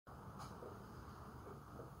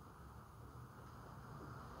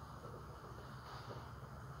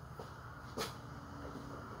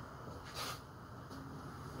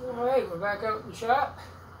Alright, we're back out in the shop,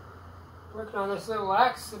 working on this little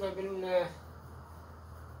axe that I've been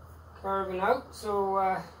carving out,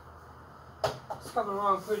 so it's coming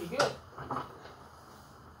along pretty good.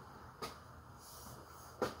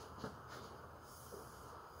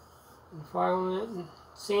 I'm filing it and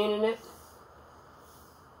sanding it,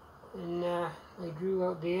 and I drew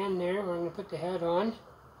out the end there where I'm going to put the head on.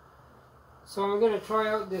 So I'm going to try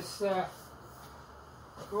out this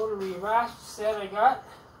rotary rasp set I got.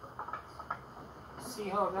 See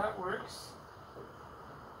how that works.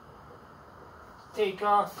 Take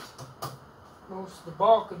off most of the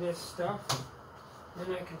bulk of this stuff,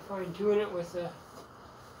 then I can fine tune it with a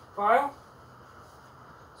file.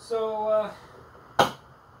 So this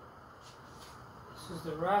is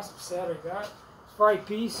the rasp set I got. It's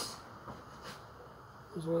 5-piece.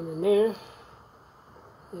 There's one in there,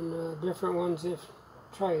 and different ones. If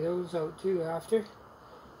try those out too after.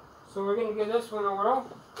 So we're going to give this one a whirl.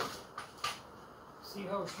 See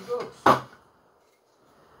how she goes.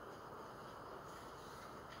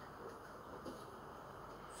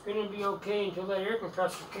 It's going to be okay until that air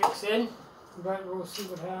compressor kicks in, but we'll see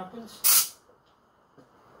what happens.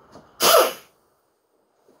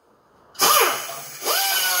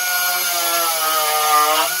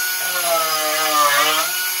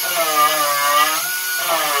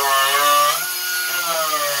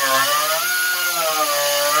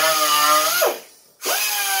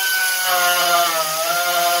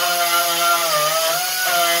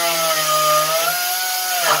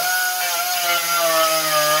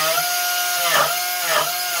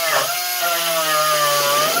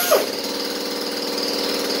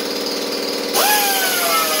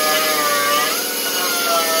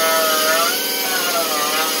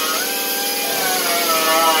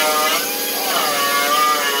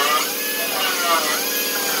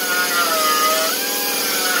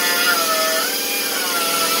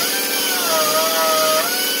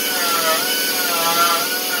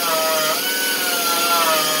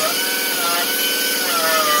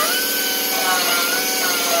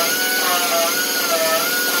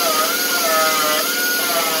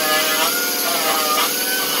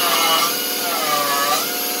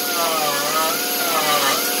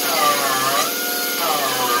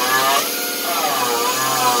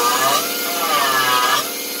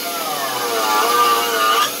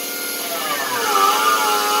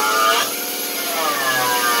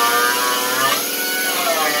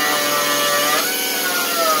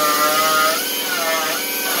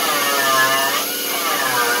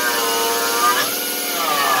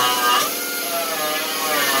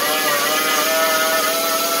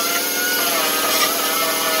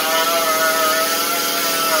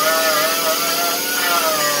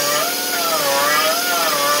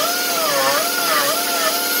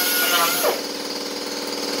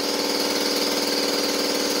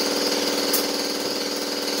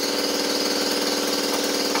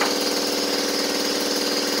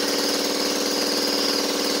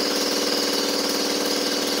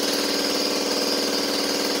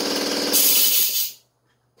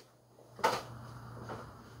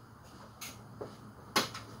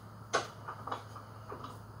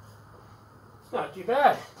 Not too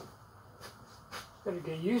bad. Got to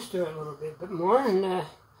get used to it a little bit more, and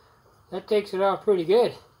that takes it off pretty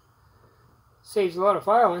good. Saves a lot of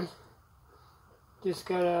filing. Just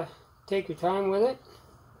gotta take your time with it,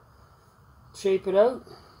 shape it out.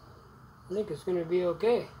 I think it's gonna be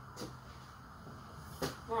okay.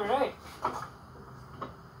 Alright.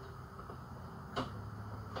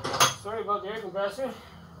 Sorry about the air compressor.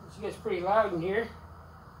 It gets pretty loud in here.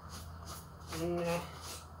 And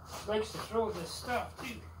likes to throw this stuff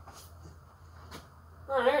too.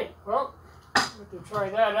 Alright, well, we'll try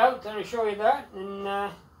that out, then I'll show you that, and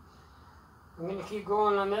I'm going to keep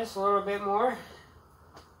going on this a little bit more,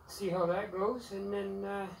 see how that goes, and then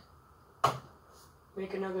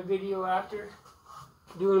make another video after,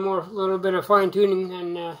 doing a little bit of fine tuning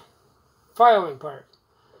and filing part.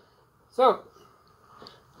 So,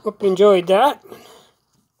 hope you enjoyed that.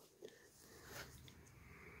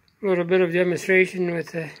 A little bit of demonstration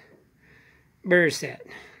with the burr set.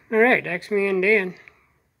 Alright, that's me and Dan.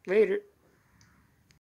 Later.